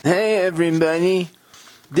Hey everybody,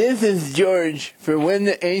 this is George for When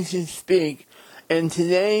the Ancients Speak, and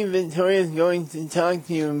today Victoria's going to talk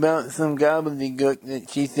to you about some gobbledygook that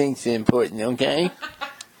she thinks is important, okay?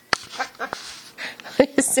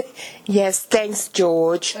 Yes, thanks,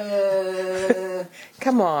 George.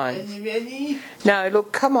 Come Are on. you ready? No,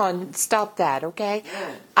 look, come on, stop that, okay?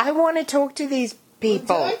 Yeah. I want to talk to these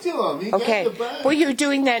people. Well, talk to them. You Okay, got the bug. well, you're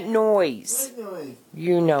doing that noise. What noise?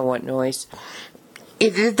 You know what noise.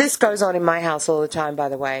 This goes on in my house all the time, by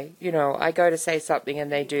the way. You know, I go to say something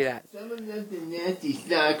and they do that. Someone left a nasty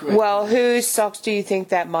sock right Well, whose socks do you think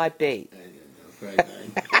that might be? I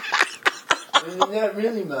don't know, probably mine. Not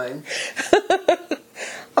really mine.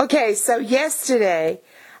 Okay, so yesterday,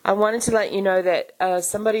 I wanted to let you know that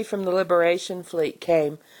somebody from the Liberation Fleet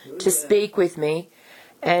came to speak with me,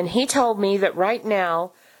 and he told me that right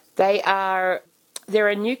now there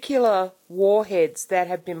are nuclear warheads that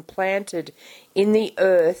have been planted in the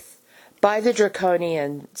earth by the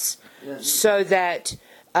Draconians, so that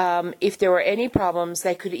if there were any problems,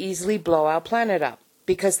 they could easily blow our planet up,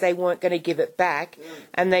 because they weren't going to give it back,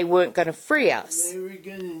 and they weren't going to free us. They were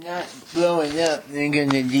going to not blow it up. They're going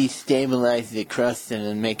to destabilize the crust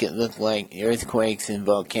and make it look like earthquakes and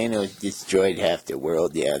volcanoes destroyed half the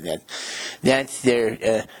world. Yeah, that's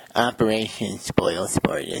their Operation Spoil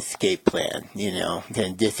Sport escape plan,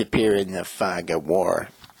 to disappear in the fog of war.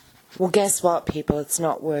 Well, guess what, people? It's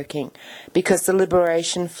not working, because the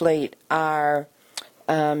Liberation Fleet are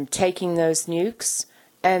taking those nukes,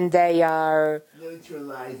 and they are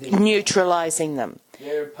neutralizing them.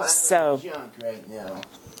 They're a pile So- of junk right now.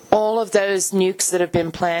 All of those nukes that have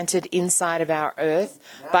been planted inside of our Earth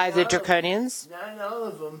by the Draconians, Not all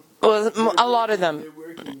of them. well, a lot of them, They're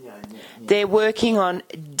working on it. they're working on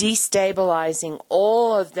destabilizing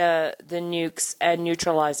all of the nukes and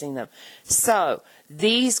neutralizing them. So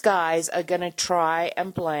these guys are going to try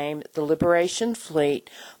and blame the Liberation Fleet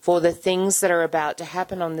for the things that are about to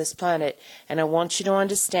happen on this planet. And I want you to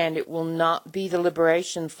understand, it will not be the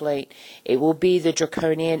Liberation Fleet. It will be the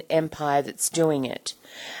Draconian Empire that's doing it.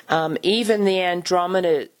 Even the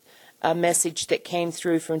Andromeda message that came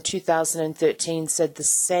through from 2013 said the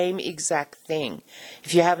same exact thing.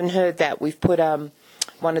 If you haven't heard that, we've put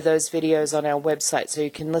one of those videos on our website so you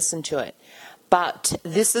can listen to it. But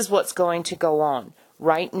this is what's going to go on.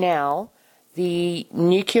 Right now, the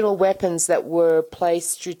nuclear weapons that were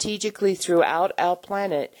placed strategically throughout our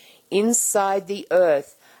planet inside the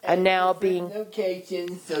Earth are now being...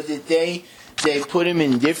 locations so that they put them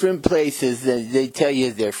in different places. They tell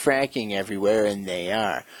you they're fracking everywhere, and they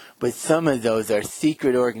are. But some of those are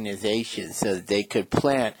secret organizations so that they could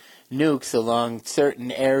plant nukes along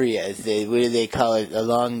certain areas. What do they call it?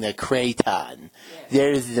 Along the craton. Yes.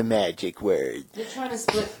 There's the magic word. They're trying to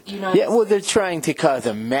split United Yeah, well, they're trying to cause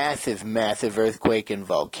a massive, massive earthquake and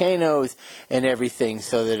volcanoes and everything,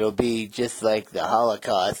 so that it'll be just like the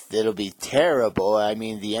Holocaust. It'll be terrible. I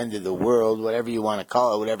mean, the end of the world, whatever you want to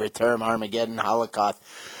call it, whatever term, Armageddon, Holocaust.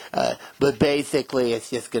 But basically, it's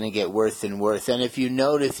just going to get worse and worse. And if you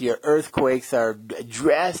notice, your earthquakes are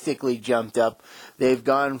drastically jumped up. They've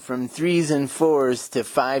gone from 3s and 4s to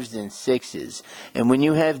 5s and 6s. And when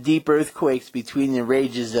you have deep earthquakes between the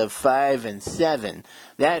ranges of 5 and 7,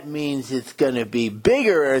 that means it's going to be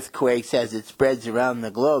bigger earthquakes as it spreads around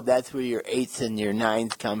the globe. That's where your 8s and your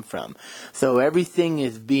 9s come from. So everything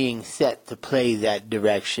is being set to play that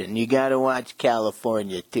direction. You got to watch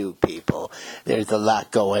California too, people. There's a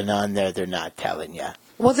lot going on there they're not telling you.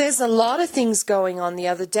 Well, there's a lot of things going on the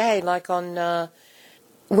other day, like on...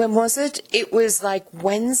 when was it? It was like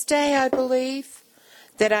Wednesday, I believe,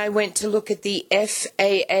 that I went to look at the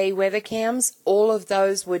FAA weather cams. All of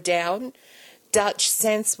those were down. Dutch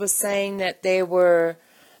Sense was saying that there were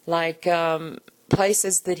like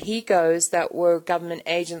places that he goes that were government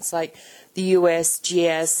agents like the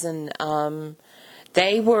USGS, and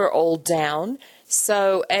they were all down.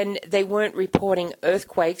 So, and they weren't reporting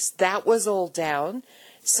earthquakes. That was all down.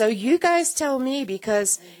 So you guys tell me,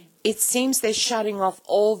 because it seems they're shutting off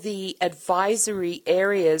all the advisory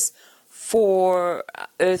areas for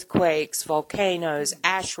earthquakes, volcanoes,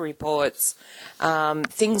 ash reports,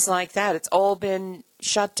 things like that. It's all been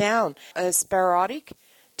shut down. Sporadic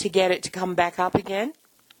to get it to come back up again.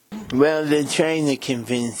 Well, they're trying to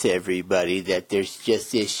convince everybody that there's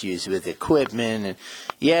just issues with equipment, and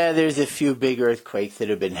yeah, there's a few big earthquakes that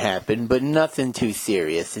have been happening, but nothing too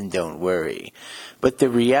serious, and don't worry. But the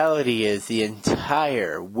reality is the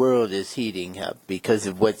entire world is heating up because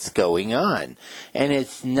of what's going on. And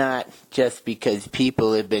it's not just because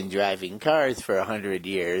people have been driving cars for 100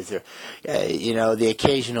 years or, the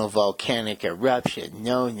occasional volcanic eruption.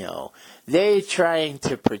 No. They're trying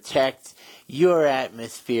to protect your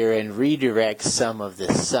atmosphere and redirect some of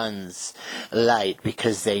the sun's light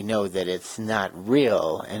because they know that it's not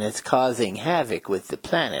real and it's causing havoc with the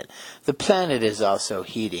planet. The planet is also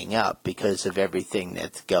heating up because of everything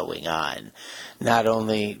that's going on. Not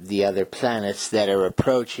only the other planets that are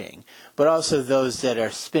approaching, but also those that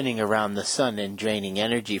are spinning around the sun and draining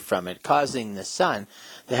energy from it, causing the sun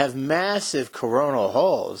to have massive coronal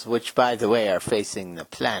holes, which, by the way, are facing the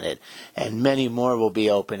planet, and many more will be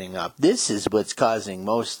opening up. This is what's causing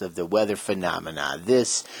most of the weather phenomena,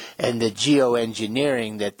 this and the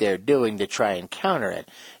geoengineering that they're doing to try and counter it,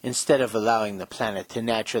 instead of allowing the planet to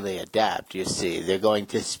naturally adapt. You see, they're going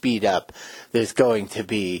to speed up. There's going to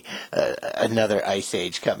be another ice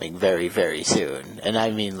age coming very, very soon, and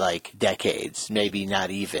I mean like decades, maybe not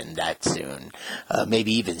even that soon,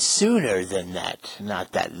 maybe even sooner than that,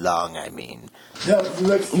 not that long, I mean. Yeah, for the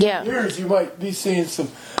next few years you might be seeing some,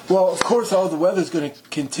 well, of course all the weather's going to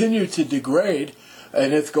continue to degrade,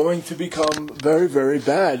 and it's going to become very, very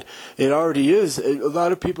bad. It already is. A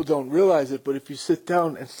lot of people don't realize it, but if you sit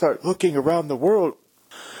down and start looking around the world,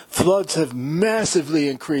 floods have massively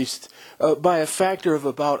increased by a factor of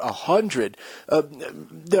about 100.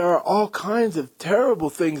 There are all kinds of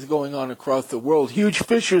terrible things going on across the world. Huge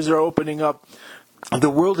fissures are opening up.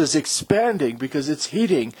 The world is expanding because it's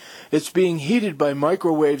heating. It's being heated by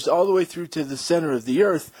microwaves all the way through to the center of the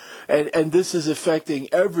earth. And this is affecting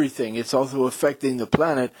everything. It's also affecting the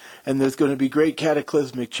planet. And there's going to be great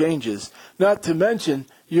cataclysmic changes. Not to mention,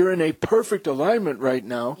 you're in a perfect alignment right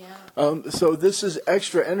now. Yeah. So this is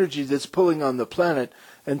extra energy that's pulling on the planet.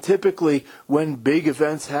 And typically, when big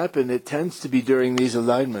events happen, it tends to be during these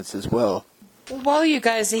alignments as well. While you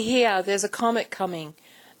guys are here, there's a comet coming.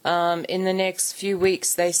 In the next few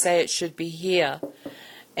weeks, they say it should be here.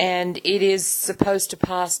 And it is supposed to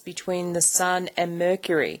pass between the Sun and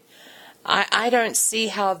Mercury. I don't see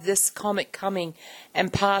how this comet coming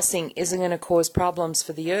and passing isn't going to cause problems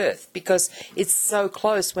for the Earth, because it's so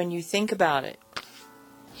close when you think about it.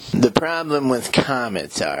 The problem with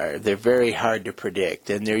comets are they're very hard to predict,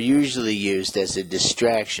 and they're usually used as a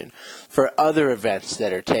distraction for other events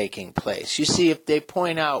that are taking place. You see, if they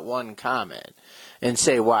point out one comet and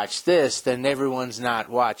say, watch this, then everyone's not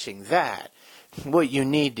watching that. What you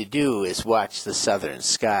need to do is watch the southern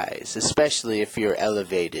skies, especially if you're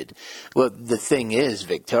elevated. Well, the thing is,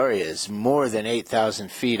 Victoria is more than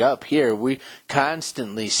 8,000 feet up here. We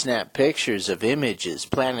constantly snap pictures of images,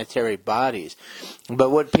 planetary bodies.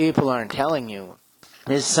 But what people aren't telling you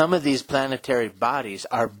is some of these planetary bodies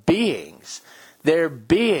are beings. They're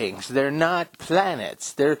beings. They're not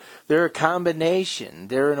planets. They're a combination.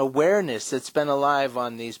 They're an awareness that's been alive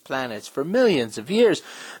on these planets for millions of years.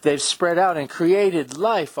 They've spread out and created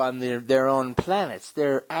life on their own planets.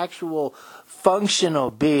 They're actual functional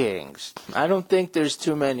beings. I don't think there's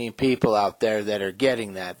too many people out there that are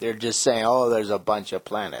getting that. They're just saying, oh, there's a bunch of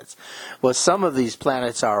planets. Well, some of these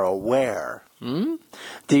planets are aware.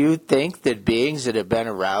 Do you think that beings that have been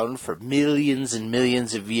around for millions and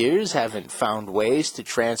millions of years haven't found ways to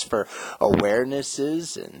transfer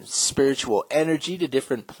awarenesses and spiritual energy to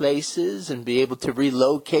different places and be able to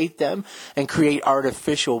relocate them and create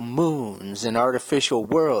artificial moons and artificial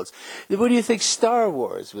worlds? What do you think Star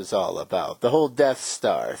Wars was all about? The whole Death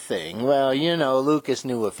Star thing. Well, you know, Lucas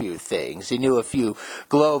knew a few things. He knew a few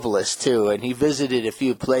globalists too, and he visited a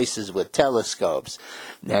few places with telescopes.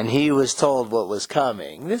 And he was told what was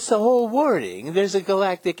coming. This is a whole warning. There's a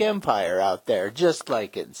galactic empire out there, just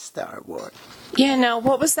like in Star Wars. Yeah, now,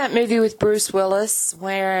 what was that movie with Bruce Willis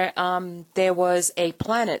where there was a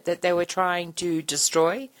planet that they were trying to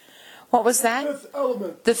destroy? What was that? Fifth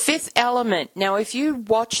Element. The Fifth Element. Now, if you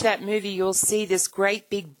watch that movie, you'll see this great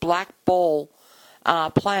big black ball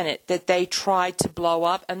planet that they tried to blow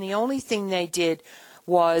up, and the only thing they did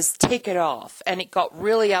was tick it off, and it got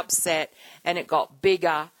really upset, and it got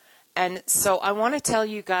bigger. And so I want to tell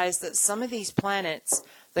you guys that some of these planets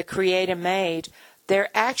the Creator made, they're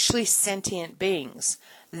actually sentient beings.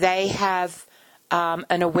 They have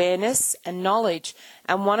an awareness and knowledge,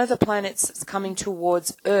 and one of the planets that's coming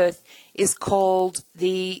towards Earth is called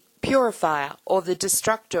the Purifier or the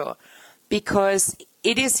Destructor, because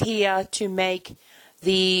it is here to make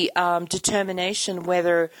the determination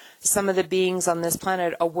whether some of the beings on this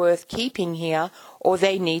planet are worth keeping here or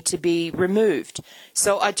they need to be removed.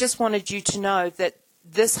 So I just wanted you to know that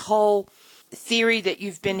this whole theory that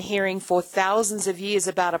you've been hearing for thousands of years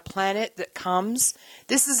about a planet that comes,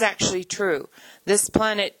 this is actually true. This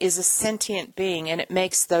planet is a sentient being and it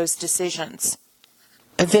makes those decisions.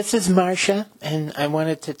 This is Marcia, and I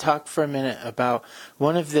wanted to talk for a minute about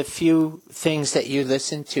one of the few things that you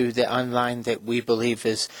listen to online that we believe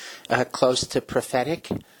is close to prophetic.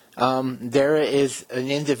 There is an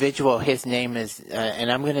individual, his name is,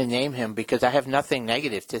 and I'm going to name him because I have nothing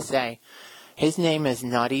negative to say. His name is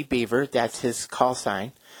Naughty Beaver. That's his call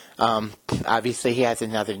sign. Obviously, he has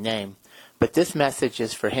another name. But this message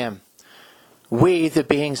is for him. We, the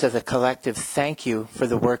beings of the collective, thank you for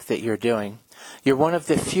the work that you're doing. You're one of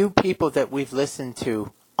the few people that we've listened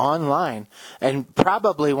to online, and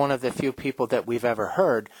probably one of the few people that we've ever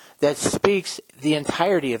heard that speaks the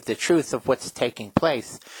entirety of the truth of what's taking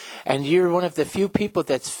place. And you're one of the few people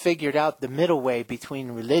that's figured out the middle way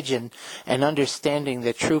between religion and understanding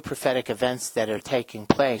the true prophetic events that are taking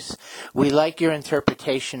place. We like your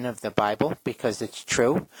interpretation of the Bible because it's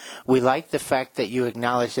true. We like the fact that you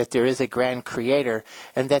acknowledge that there is a grand creator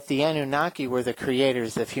and that the Anunnaki were the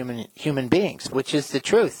creators of human beings, which is the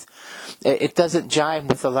truth. It doesn't jive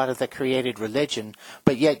with a lot of the created religion,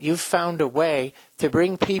 but yet you've found a way to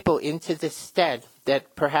bring people into this stead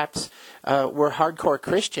that perhaps were hardcore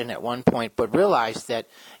Christian at one point, but realized that,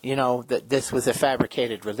 that this was a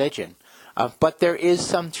fabricated religion. But there is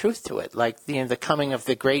some truth to it, like the coming of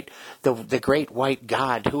the great white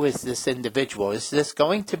God. Who is this individual? Is this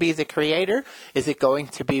going to be the creator? Is it going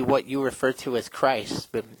to be what you refer to as Christ?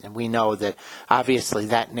 And we know that obviously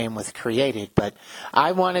that name was created. But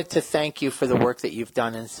I wanted to thank you for the work that you've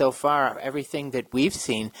done. And so far, everything that we've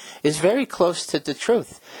seen is very close to the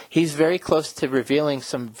truth. He's very close to revealing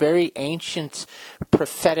some very ancient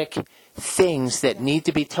prophetic things that need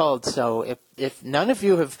to be told. So if none of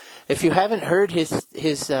you if you haven't heard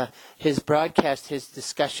his broadcast, his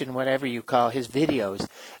discussion, whatever you call his videos,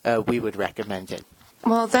 we would recommend it.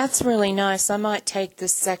 Well, that's really nice. I might take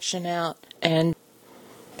this section out and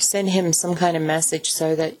send him some kind of message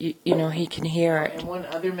so that he can hear it. And one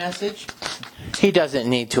other message. He doesn't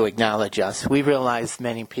need to acknowledge us. We realize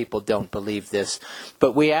many people don't believe this,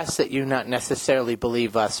 but we ask that you not necessarily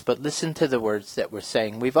believe us, but listen to the words that we're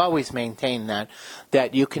saying. We've always maintained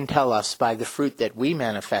that you can tell us by the fruit that we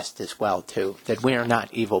manifest as well, too, that we are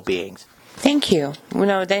not evil beings. Thank you.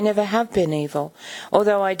 No, they never have been evil.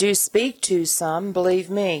 Although I do speak to some, believe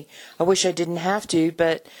me. I wish I didn't have to,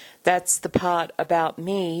 but that's the part about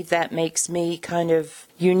me that makes me kind of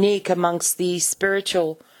unique amongst the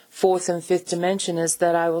spiritual fourth and fifth dimension, is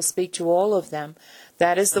that I will speak to all of them.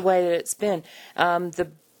 That is the way that it's been.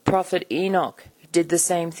 The prophet Enoch did the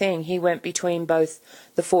same thing. He went between both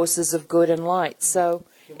the forces of good and light. So,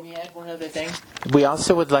 can we add one other thing? We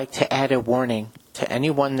also would like to add a warning to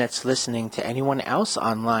anyone that's listening, to anyone else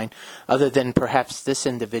online, other than perhaps this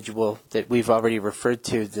individual that we've already referred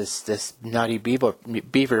to, this Naughty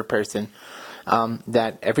Beaver person,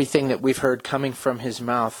 that everything that we've heard coming from his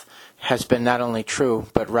mouth has been not only true,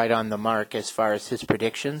 but right on the mark as far as his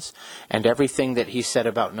predictions, and everything that he said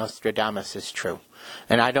about Nostradamus is true.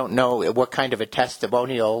 And I don't know what kind of a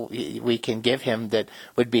testimonial we can give him that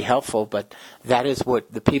would be helpful, but that is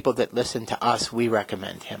what the people that listen to us, we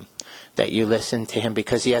recommend him, that you listen to him,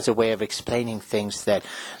 because he has a way of explaining things that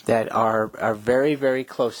are very, very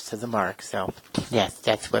close to the mark. So, yes,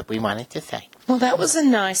 that's what we wanted to say. Well, that was a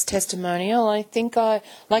nice testimonial. I think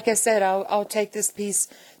like I said, I'll take this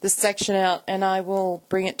section out, and I will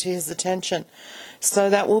bring it to his attention.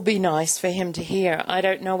 So that will be nice for him to hear. I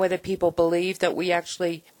don't know whether people believe that we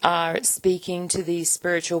actually are speaking to these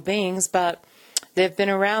spiritual beings, but they've been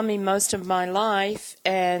around me most of my life,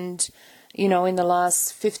 and in the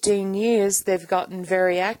last 15 years, they've gotten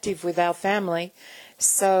very active with our family.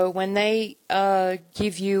 So when they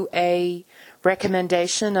give you a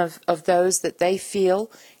recommendation of those that they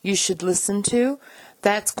feel you should listen to,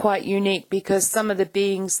 that's quite unique, because some of the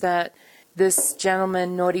beings that this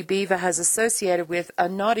gentleman, Naughty Beaver, has associated with are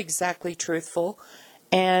not exactly truthful.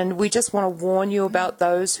 And we just want to warn you about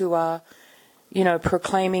those who are,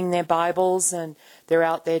 proclaiming their Bibles and they're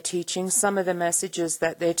out there teaching. Some of the messages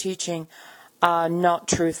that they're teaching are not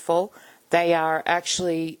truthful. They are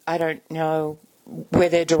actually, I don't know where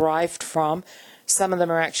they're derived from. Some of them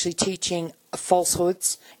are actually teaching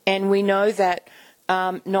falsehoods. And we know that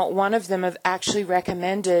not one of them have actually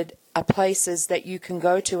recommended places that you can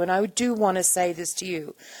go to. And I do want to say this to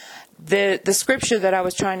you. The scripture that I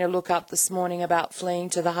was trying to look up this morning about fleeing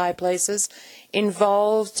to the high places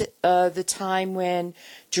involved the time when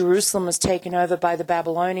Jerusalem was taken over by the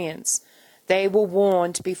Babylonians. They were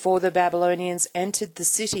warned before the Babylonians entered the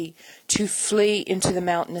city to flee into the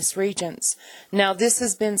mountainous regions. Now, this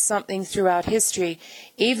has been something throughout history.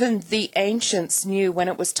 Even the ancients knew when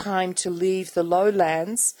it was time to leave the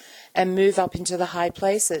lowlands and move up into the high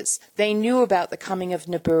places. They knew about the coming of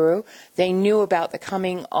Nibiru. They knew about the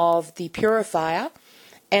coming of the purifier.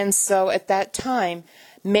 And so at that time,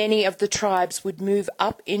 many of the tribes would move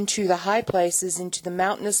up into the high places, into the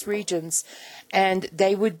mountainous regions, and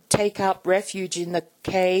they would take up refuge in the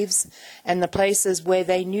caves and the places where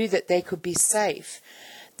they knew that they could be safe.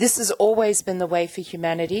 This has always been the way for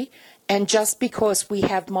humanity, and just because we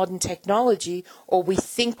have modern technology, or we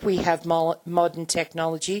think we have modern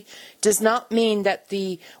technology, does not mean that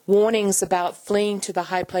the warnings about fleeing to the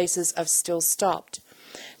high places have still stopped.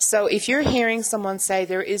 So if you're hearing someone say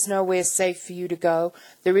there is nowhere safe for you to go,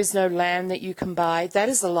 there is no land that you can buy, that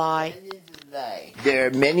is a lie. There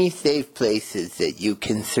are many safe places that you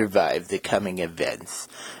can survive the coming events.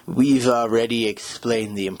 We've already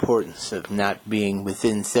explained the importance of not being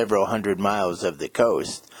within several hundred miles of the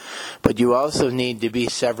coast, but you also need to be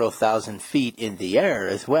several thousand feet in the air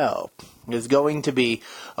as well. There's going to be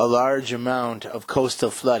a large amount of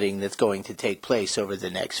coastal flooding that's going to take place over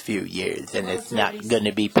the next few years, and it's not going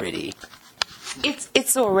to be pretty.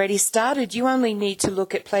 It's already started. You only need to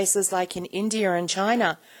look at places like in India and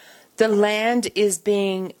China. The land is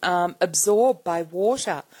being absorbed by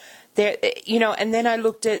water. There, and then I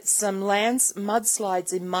looked at some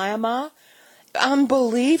mudslides in Myanmar.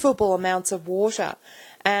 Unbelievable amounts of water.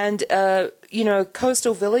 And,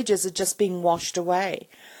 coastal villages are just being washed away.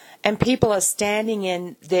 And people are standing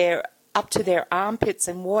in there up to their armpits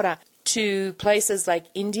in water to places like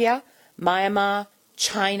India, Myanmar,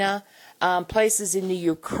 China, places in the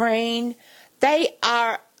Ukraine. They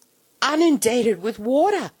are inundated with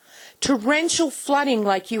water. Torrential flooding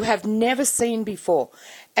like you have never seen before.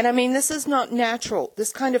 And I mean, this is not natural.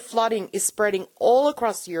 This kind of flooding is spreading all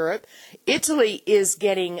across Europe. Italy is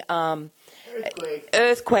getting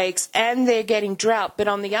earthquakes, and they're getting drought. But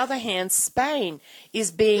on the other hand, Spain is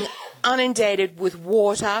being inundated with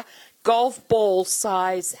water, golf ball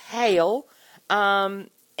size hail, and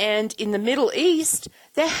in the Middle East,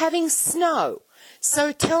 they're having snow.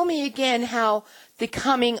 So tell me again how the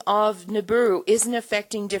coming of Nibiru isn't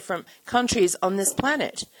affecting different countries on this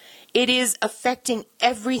planet. It is affecting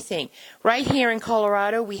everything. Right here in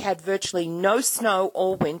Colorado, we had virtually no snow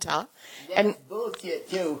all winter. That's bullshit,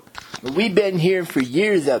 too. We've been here for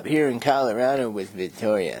years up here in Colorado with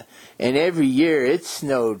Victoria, and every year it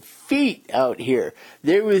snowed feet out here.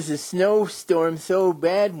 There was a snowstorm so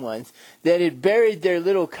bad once that it buried their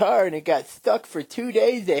little car, and it got stuck for 2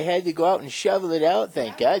 days. They had to go out and shovel it out.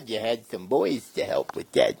 Thank God you had some boys to help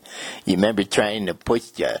with that. You remember trying to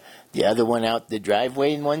push the other one out the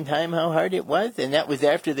driveway one time, how hard it was? And that was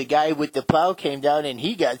after the guy with the plow came down and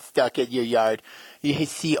he got stuck in your yard. You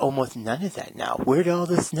see almost none of that now. Where'd all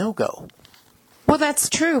the snow go? Well, that's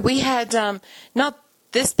true. We had, not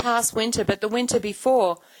this past winter, but the winter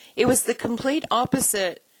before, it was the complete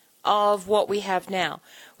opposite of what we have now.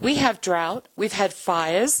 We have drought. We've had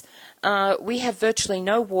fires. We have virtually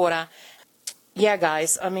no water. Yeah,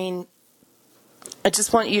 guys, I mean, I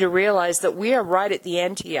just want you to realize that we are right at the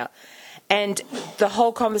end here. And the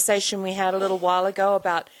whole conversation we had a little while ago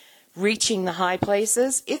about reaching the high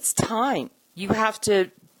places, it's time. You have to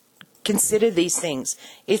consider these things.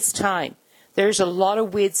 It's time. There's a lot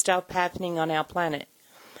of weird stuff happening on our planet.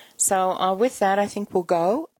 So with that, I think we'll go.